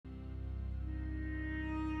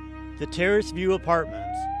The Terrace View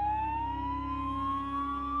Apartments.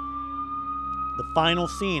 The final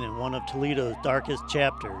scene in one of Toledo's darkest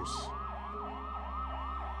chapters.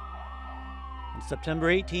 On September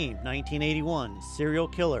 18, 1981, serial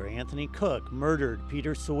killer Anthony Cook murdered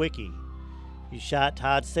Peter Sawicki. He shot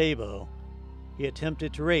Todd Sabo. He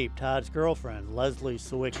attempted to rape Todd's girlfriend, Leslie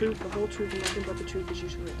Sawicki. Truth, the whole truth, and nothing but the truth as you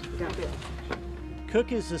should. You got it.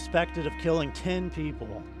 Cook is suspected of killing 10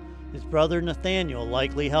 people. His brother Nathaniel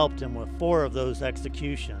likely helped him with 4 of those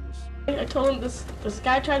executions. I told him this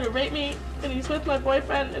guy tried to rape me, and he's with my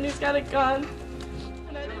boyfriend, and he's got a gun.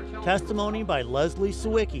 Testimony by Leslie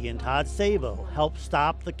Sawicki and Todd Sabo helped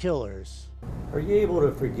stop the killers. Are you able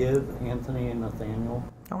to forgive Anthony and Nathaniel?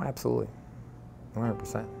 Oh, absolutely.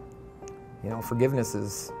 100%. You know, forgiveness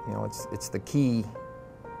is, you know, it's the key.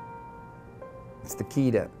 It's the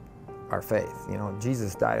key to our faith. You know,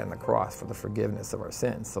 Jesus died on the cross for the forgiveness of our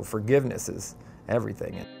sins. So forgiveness is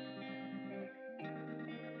everything.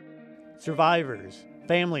 Survivors,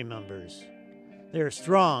 family members. They are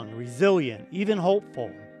strong, resilient, even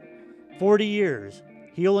hopeful. 40 years,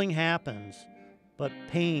 healing happens, but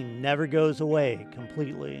pain never goes away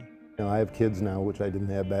completely. You know, I have kids now, which I didn't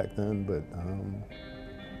have back then, but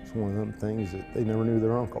it's one of them things that they never knew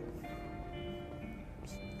their uncle.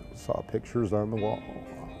 Saw pictures on the wall.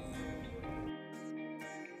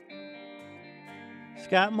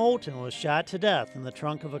 Scott Moulton was shot to death in the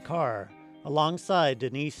trunk of a car alongside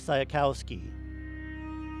Denise Sayakowski.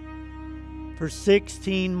 For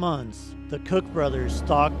 16 months, the Cook brothers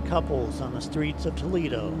stalked couples on the streets of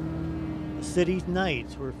Toledo. The city's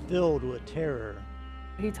nights were filled with terror.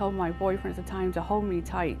 He told my boyfriend at the time to hold me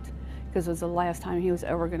tight because it was the last time he was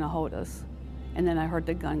ever going to hold us. And then I heard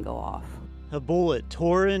the gun go off. A bullet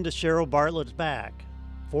tore into Cheryl Bartlett's back,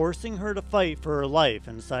 forcing her to fight for her life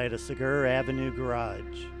inside a Segur Avenue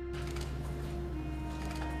garage.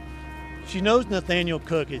 She knows Nathaniel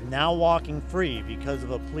Cook is now walking free because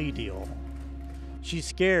of a plea deal. She's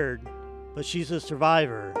scared, but she's a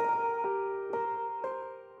survivor.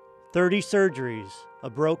 30 surgeries, a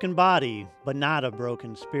broken body, but not a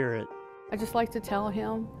broken spirit. I just like to tell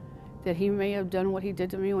him that he may have done what he did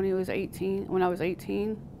to me when I was 18,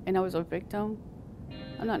 and I was a victim.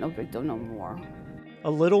 I'm not no victim no more. A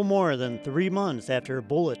little more than 3 months after a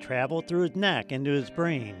bullet traveled through his neck into his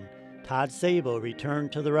brain, Todd Sabo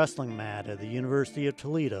returned to the wrestling mat at the University of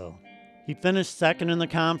Toledo. He finished second in the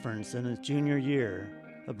conference in his junior year.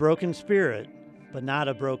 A broken spirit, but not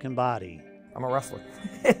a broken body. I'm a wrestler.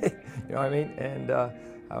 You know what I mean? And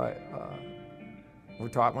we're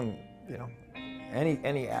taught when, you know,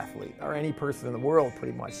 any athlete or any person in the world,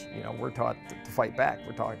 pretty much, you know, we're taught to fight back.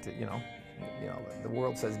 We're taught to, you know, the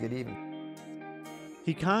world says get even.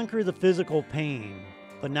 He conquered the physical pain,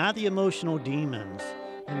 but not the emotional demons,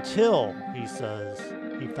 until, he says,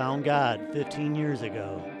 he found God 15 years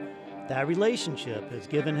ago. That relationship has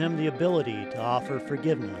given him the ability to offer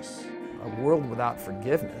forgiveness. A world without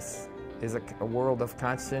forgiveness is a world of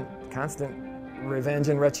constant revenge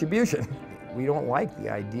and retribution. We don't like the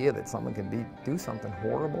idea that someone can do something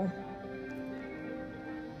horrible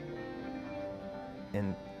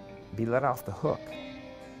and be let off the hook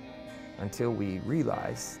until we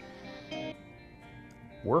realize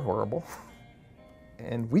we're horrible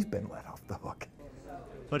and we've been let off the hook.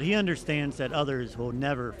 But he understands that others will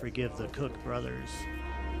never forgive the Cook brothers.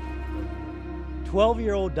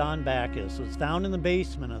 12-year-old Dawn Backus was found in the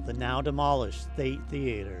basement of the now demolished State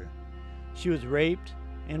Theater. She was raped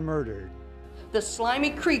and murdered. The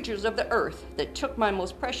slimy creatures of the earth that took my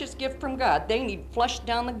most precious gift from God, they need flushed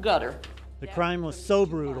down the gutter. The crime was so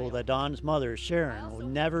brutal that Dawn's mother, Sharon, will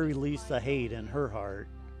never release the hate in her heart.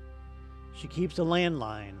 She keeps a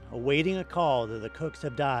landline, awaiting a call that the Cooks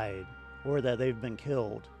have died or that they've been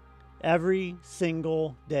killed. Every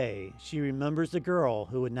single day, she remembers the girl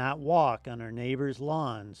who would not walk on her neighbor's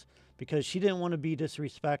lawns because she didn't want to be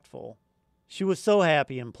disrespectful. She was so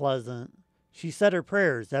happy and pleasant. She said her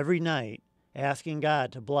prayers every night, asking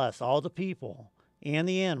God to bless all the people and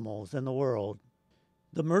the animals in the world.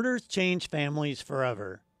 The murders changed families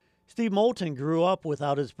forever. Steve Moulton grew up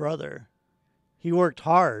without his brother. He worked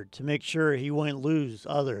hard to make sure he wouldn't lose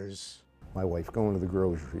others. My wife going to the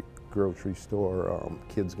grocery store,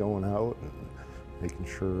 kids going out and making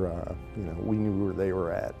sure, you know, we knew where they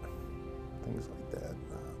were at, things like that.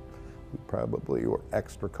 We probably were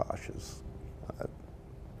extra cautious,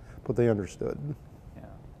 but they understood. Yeah.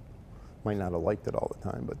 Might not have liked it all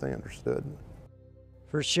the time, but they understood.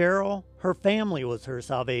 For Cheryl, her family was her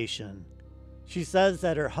salvation. She says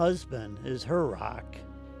that her husband is her rock.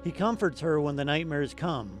 He comforts her when the nightmares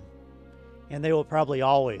come, and they will probably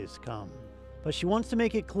always come. But she wants to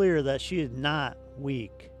make it clear that she is not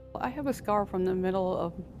weak. I have a scar from the middle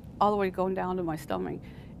of all the way going down to my stomach.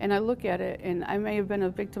 And I look at it, and I may have been a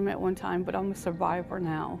victim at one time, but I'm a survivor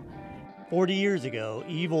now. 40 years ago,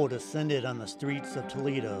 evil descended on the streets of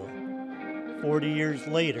Toledo. 40 years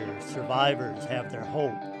later, survivors have their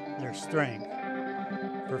hope, their strength.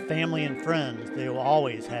 For family and friends, they will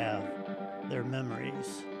always have their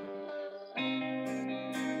memories.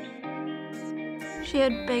 She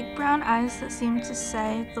had big brown eyes that seemed to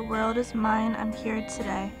say, "The world is mine, I'm here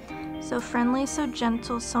today." So friendly, so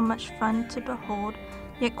gentle, so much fun to behold,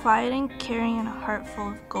 yet quiet and caring and a heart full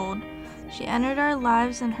of gold. She entered our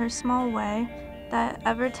lives in her small way, that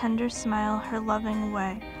ever tender smile, her loving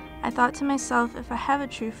way. I thought to myself, if I have a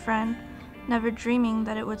true friend, never dreaming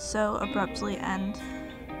that it would so abruptly end.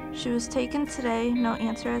 She was taken today, no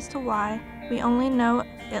answer as to why, we only know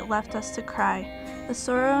it left us to cry. The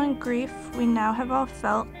sorrow and grief we now have all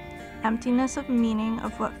felt, emptiness of meaning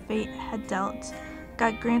of what fate had dealt.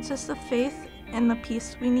 God grants us the faith and the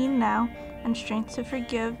peace we need now, and strength to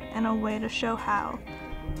forgive and a way to show how.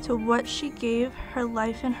 To what she gave, her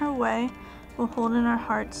life and her way, will hold in our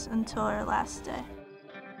hearts until our last day.